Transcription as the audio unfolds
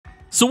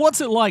So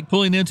what's it like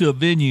pulling into a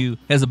venue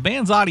as a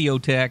band's audio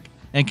tech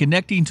and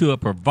connecting to a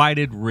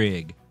provided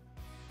rig?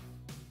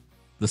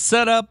 The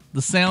setup,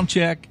 the sound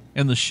check,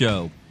 and the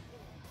show.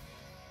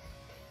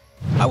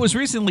 I was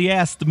recently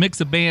asked to mix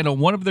a band on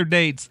one of their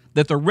dates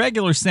that the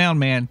regular sound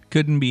man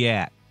couldn't be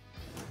at.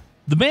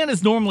 The band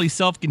is normally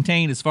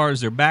self-contained as far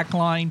as their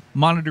backline,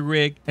 monitor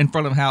rig, and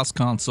front of house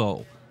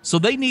console, so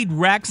they need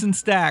racks and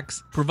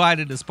stacks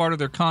provided as part of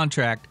their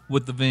contract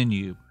with the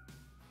venue.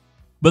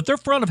 But their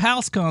front of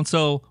house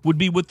console would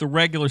be with the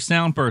regular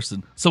sound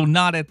person, so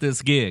not at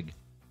this gig.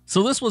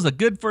 So this was a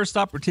good first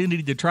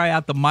opportunity to try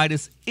out the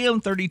Midas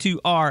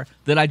M32R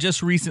that I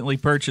just recently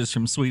purchased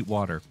from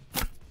Sweetwater.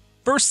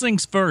 First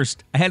things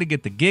first, I had to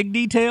get the gig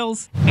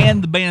details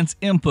and the band's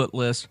input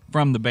list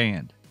from the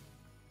band.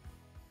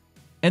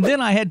 And then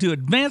I had to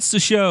advance the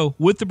show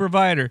with the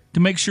provider to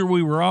make sure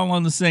we were all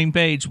on the same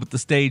page with the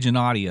stage and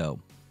audio.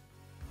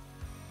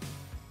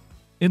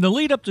 In the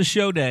lead up to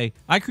show day,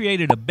 I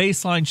created a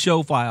baseline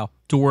show file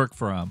to work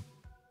from.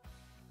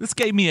 This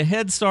gave me a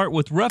head start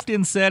with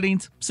roughed-in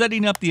settings,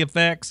 setting up the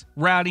effects,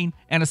 routing,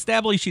 and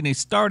establishing a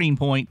starting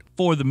point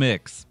for the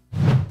mix.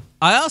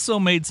 I also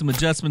made some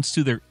adjustments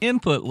to their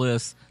input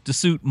lists to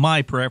suit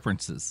my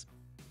preferences.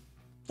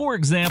 For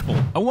example,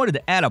 I wanted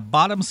to add a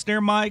bottom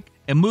snare mic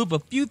and move a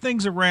few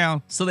things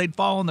around so they'd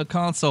fall on the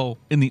console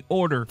in the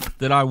order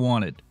that I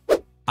wanted.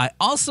 I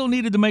also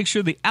needed to make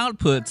sure the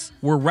outputs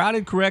were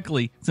routed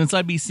correctly since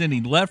I'd be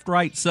sending left,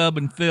 right, sub,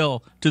 and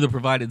fill to the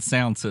provided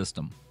sound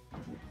system.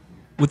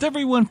 With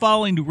everyone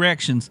following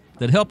directions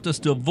that helped us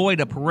to avoid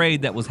a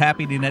parade that was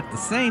happening at the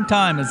same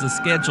time as the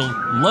scheduled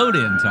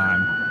load-in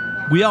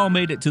time, we all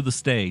made it to the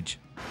stage.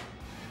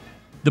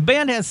 The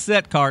band has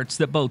set carts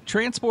that both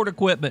transport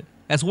equipment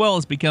as well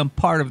as become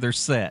part of their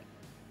set.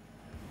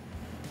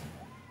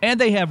 And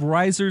they have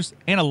risers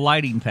and a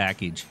lighting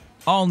package,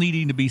 all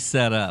needing to be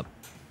set up.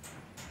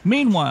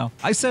 Meanwhile,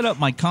 I set up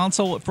my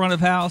console at front of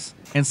house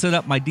and set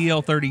up my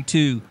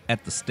DL32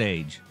 at the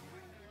stage.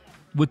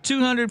 With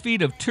 200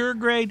 feet of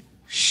tour-grade,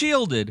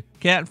 shielded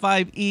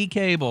Cat5e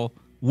cable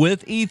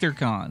with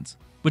Ethercons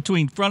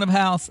between front of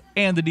house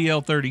and the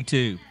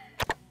DL32.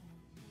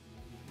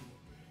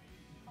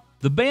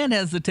 The band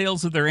has the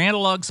tails of their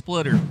analog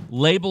splitter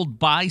labeled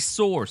by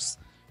source,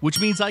 which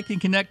means I can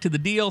connect to the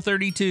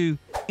DL32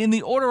 in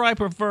the order I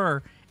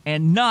prefer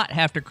and not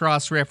have to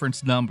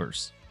cross-reference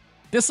numbers.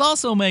 This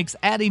also makes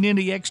adding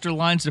any extra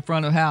lines to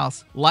front of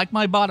house, like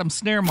my bottom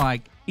snare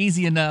mic,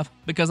 easy enough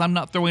because I'm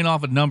not throwing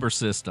off a number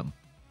system.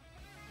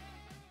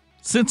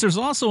 Since there's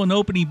also an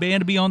opening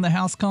band to be on the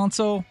house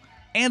console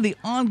and the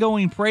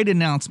ongoing parade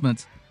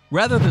announcements,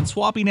 rather than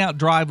swapping out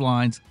drive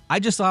lines, I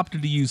just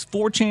opted to use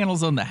 4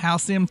 channels on the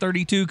House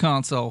M32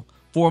 console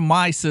for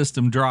my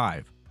system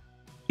drive,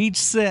 each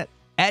set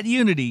at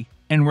unity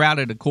and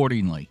routed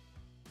accordingly.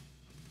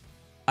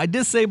 I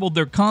disabled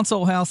their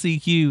console house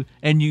EQ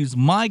and used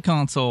my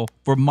console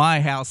for my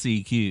house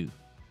EQ.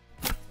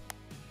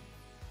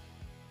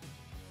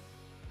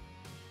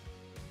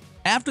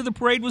 After the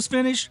parade was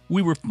finished,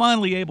 we were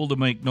finally able to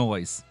make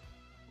noise.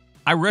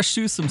 I rushed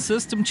through some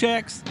system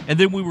checks, and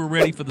then we were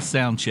ready for the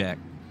sound check.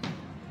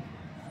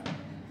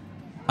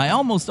 I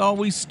almost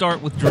always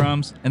start with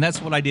drums, and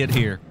that's what I did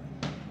here.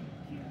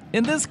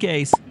 In this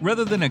case,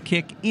 rather than a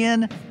kick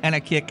in and a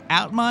kick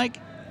out mic,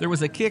 there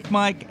was a kick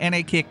mic and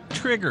a kick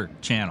trigger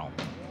channel.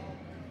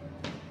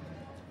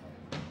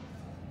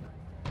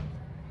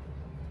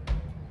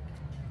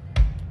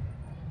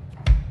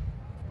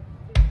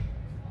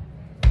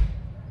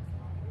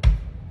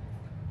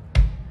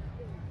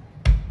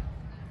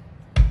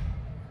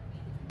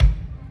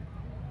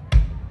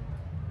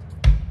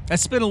 I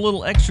spent a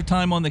little extra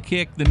time on the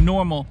kick than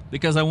normal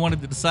because I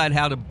wanted to decide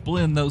how to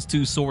blend those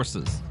two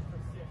sources.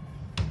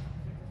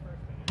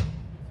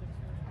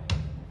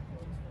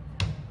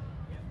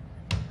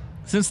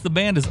 Since the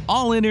band is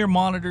all in-ear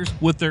monitors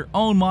with their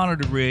own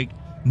monitor rig,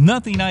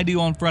 nothing I do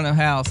on front of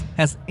house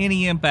has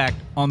any impact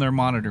on their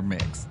monitor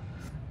mix.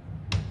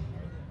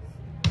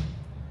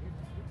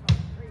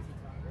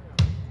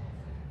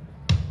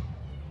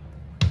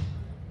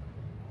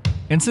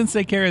 And since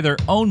they carry their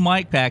own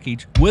mic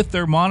package with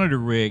their monitor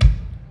rig,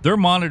 their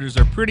monitors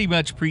are pretty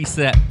much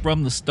preset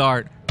from the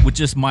start with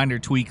just minor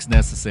tweaks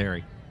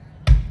necessary.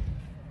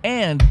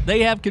 And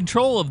they have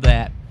control of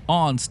that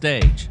on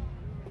stage.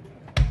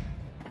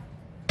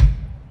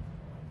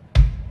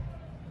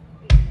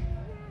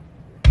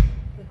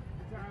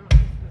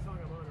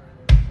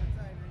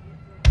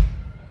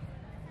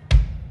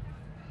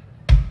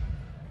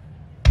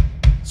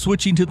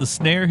 Switching to the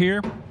snare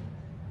here.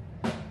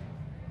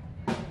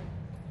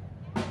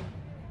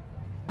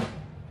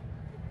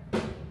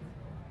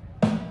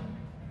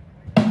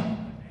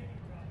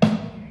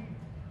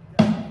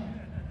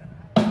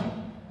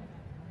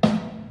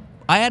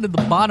 I added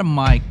the bottom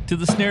mic to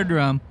the snare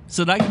drum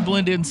so that I could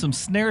blend in some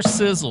snare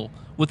sizzle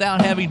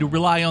without having to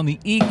rely on the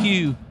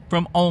EQ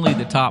from only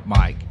the top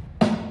mic.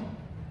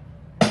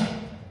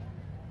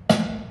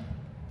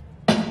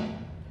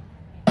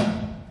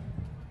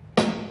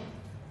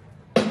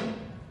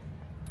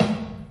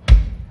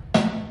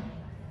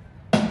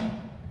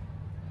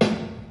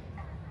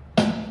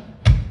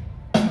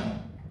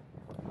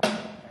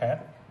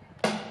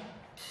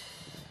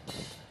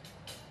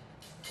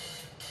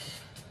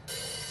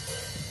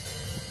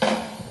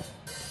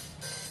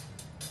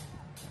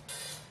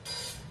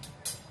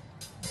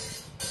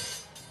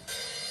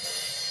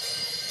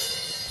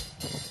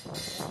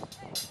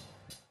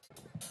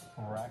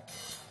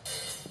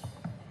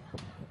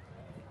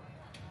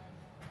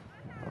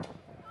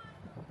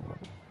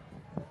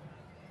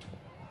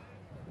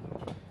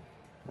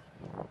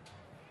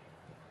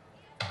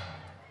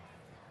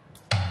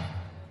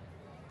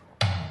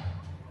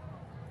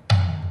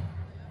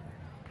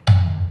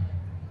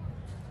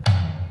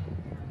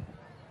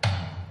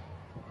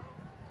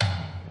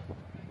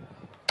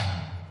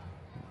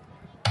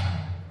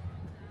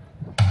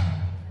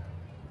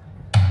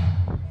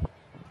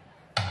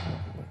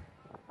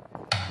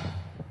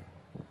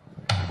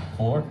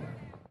 floor.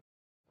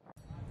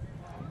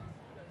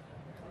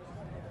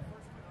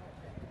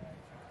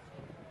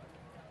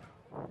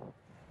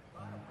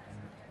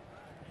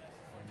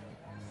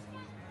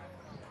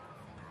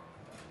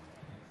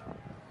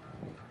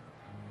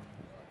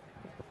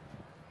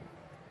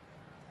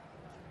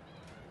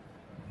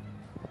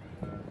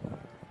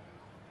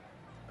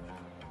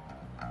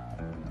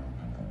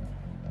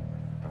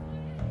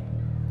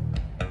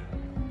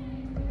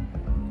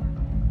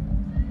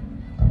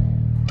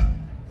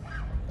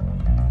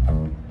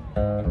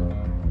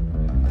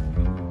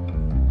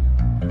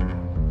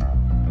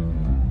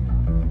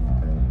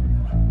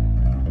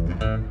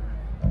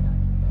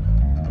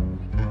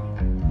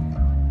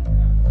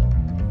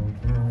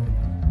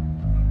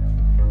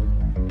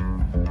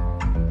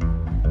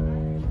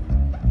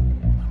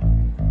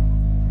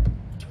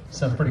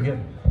 Sounds pretty good.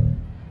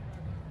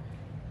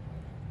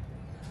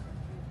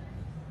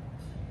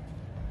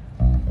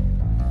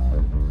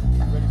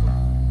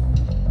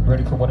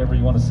 Ready for whatever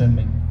you want to send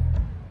me.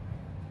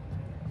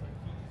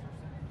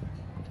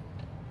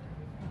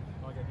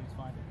 All I gotta do is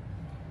find it.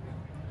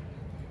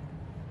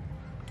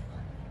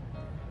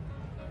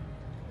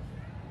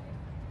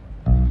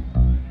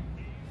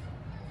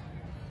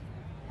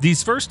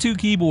 These first two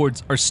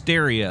keyboards are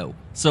stereo,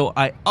 so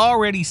I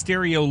already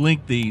stereo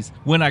linked these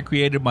when I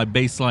created my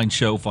baseline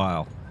show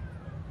file.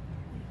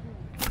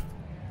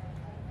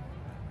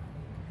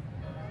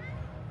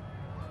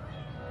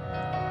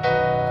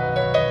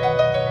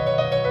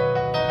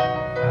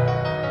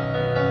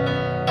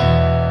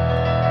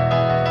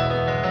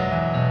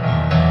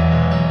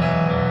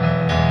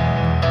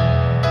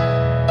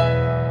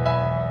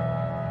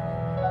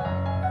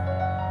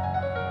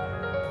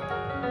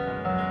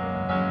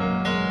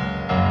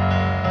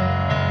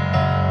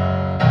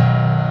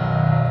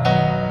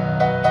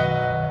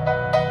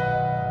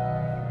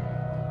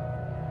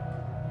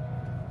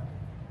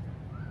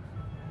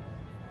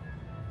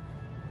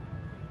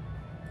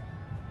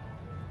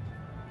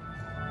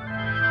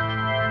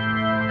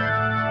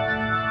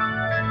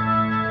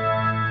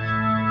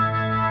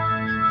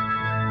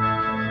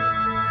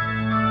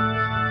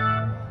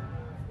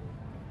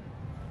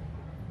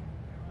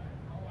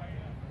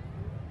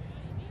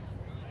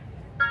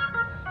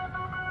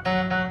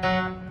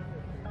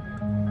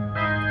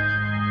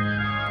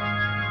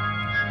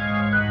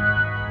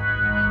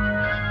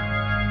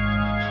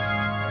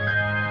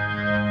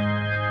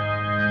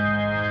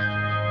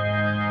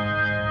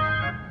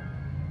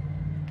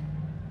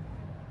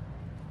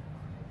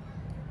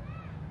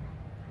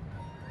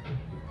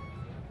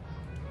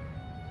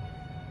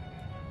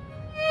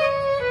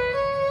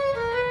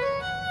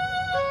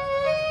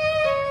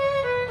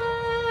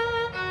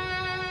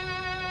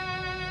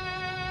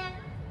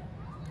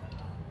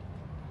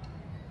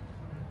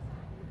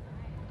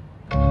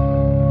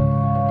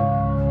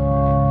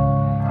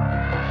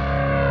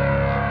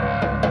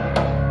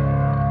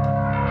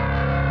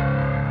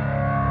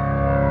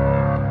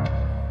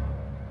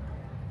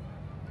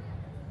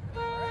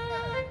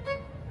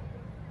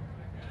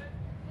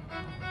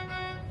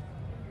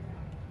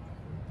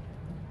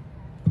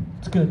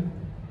 It's good.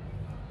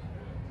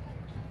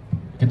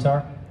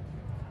 Guitar?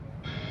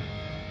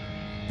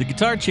 The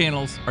guitar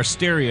channels are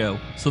stereo,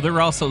 so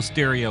they're also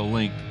stereo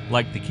linked,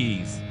 like the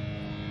keys.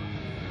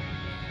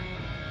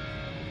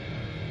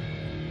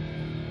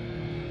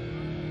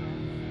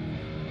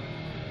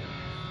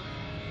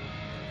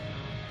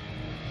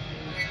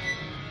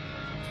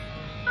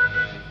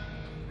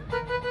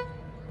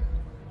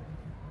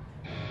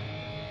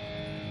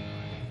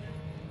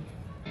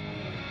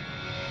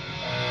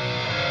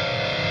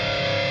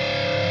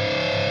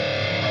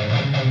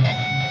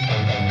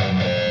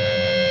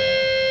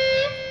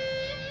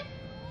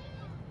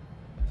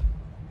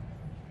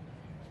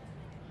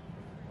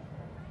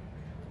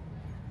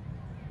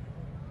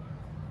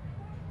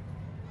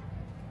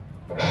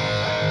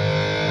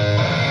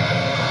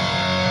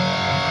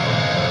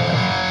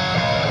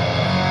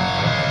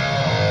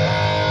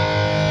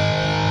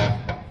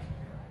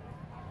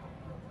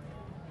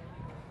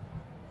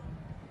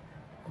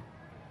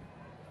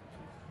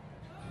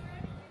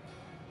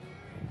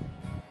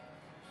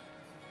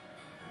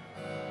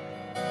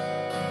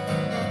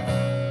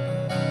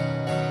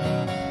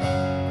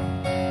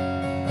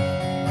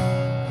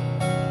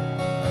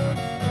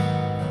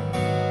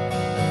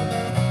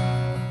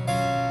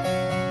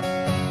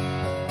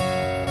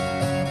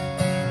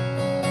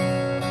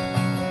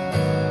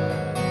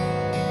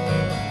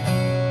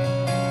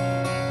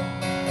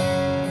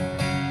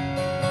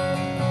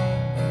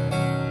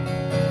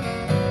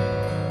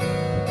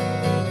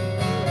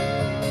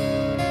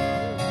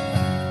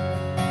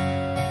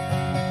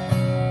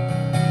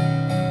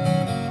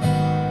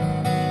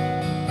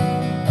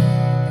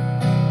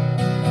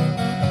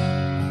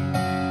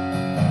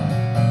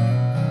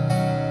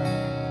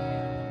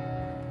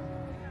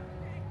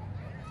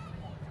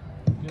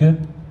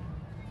 Good.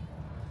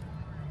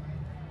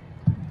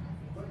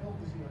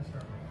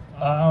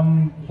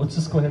 Let's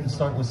just go ahead and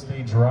start with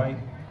stage right.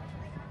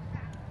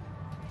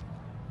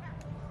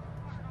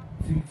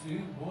 2 2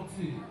 1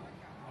 2.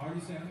 Are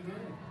you sounding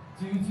good?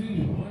 2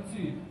 2 1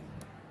 2.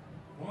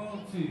 1,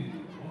 2,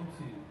 1,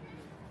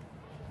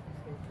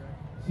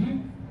 2. 2,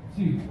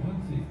 2,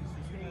 1, 2.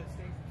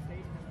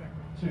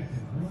 Check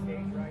it.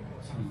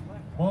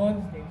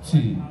 1,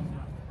 2.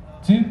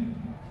 2,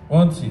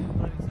 1, 2.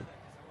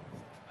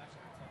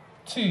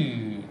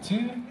 2,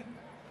 2.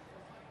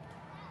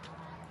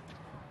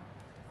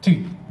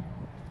 2.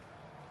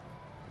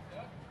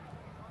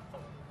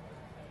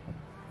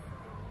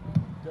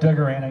 Doug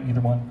or Anna,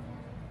 either one.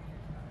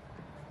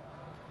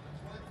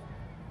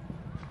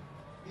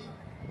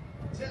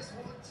 Just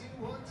 1, 2,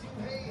 1, 2,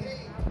 hey,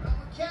 hey, I'm a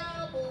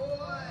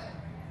cowboy,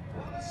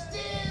 on a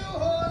steel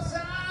horse I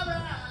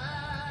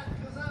ride,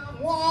 'cause I'm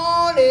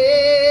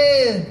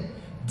wanted,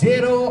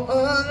 dead or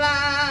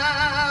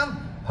alive,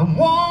 I'm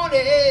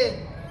wanted.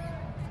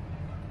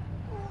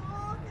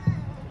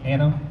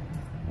 Anna.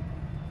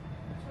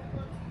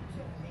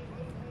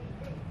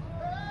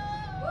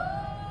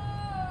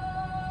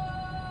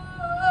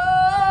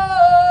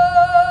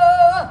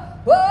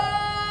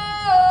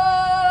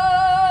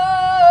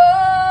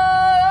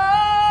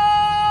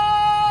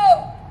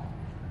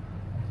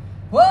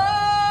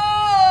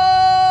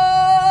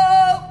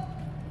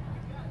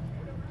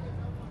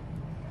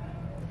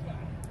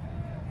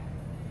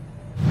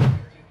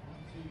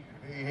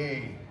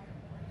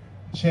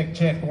 Check,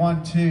 check,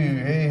 1, 2,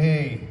 hey,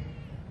 hey.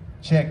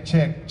 Check,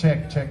 check,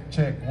 check, check,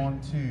 check,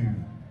 1, 2.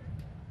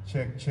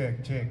 Check,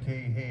 check, check,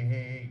 hey, hey,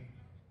 hey.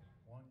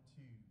 1,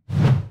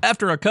 2.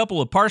 After a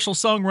couple of partial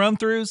song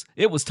run-throughs,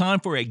 it was time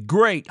for a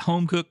great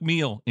home-cooked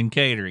meal in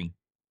catering.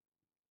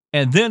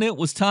 And then it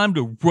was time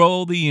to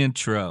roll the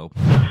intro.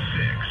 6, 5,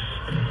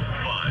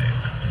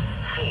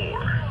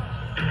 4,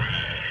 3,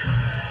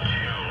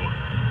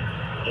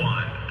 2,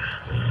 1.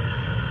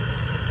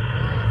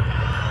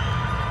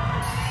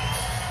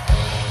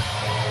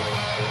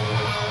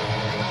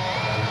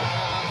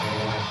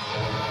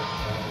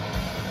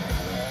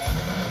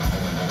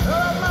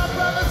 Oh, my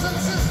brothers and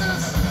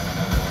sisters,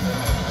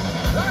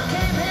 I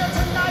came here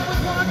tonight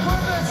with one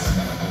purpose.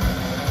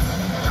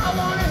 I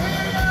want to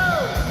hear you.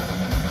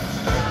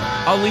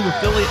 I'll leave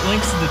affiliate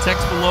links in the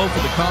text below for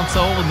the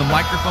console and the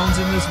microphones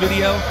in this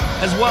video,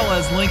 as well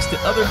as links to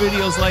other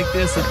videos like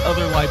this and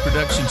other live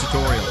production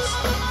tutorials.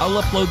 I'll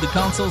upload the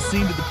console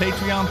scene to the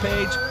Patreon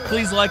page.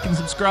 Please like and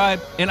subscribe,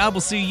 and I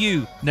will see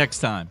you next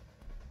time.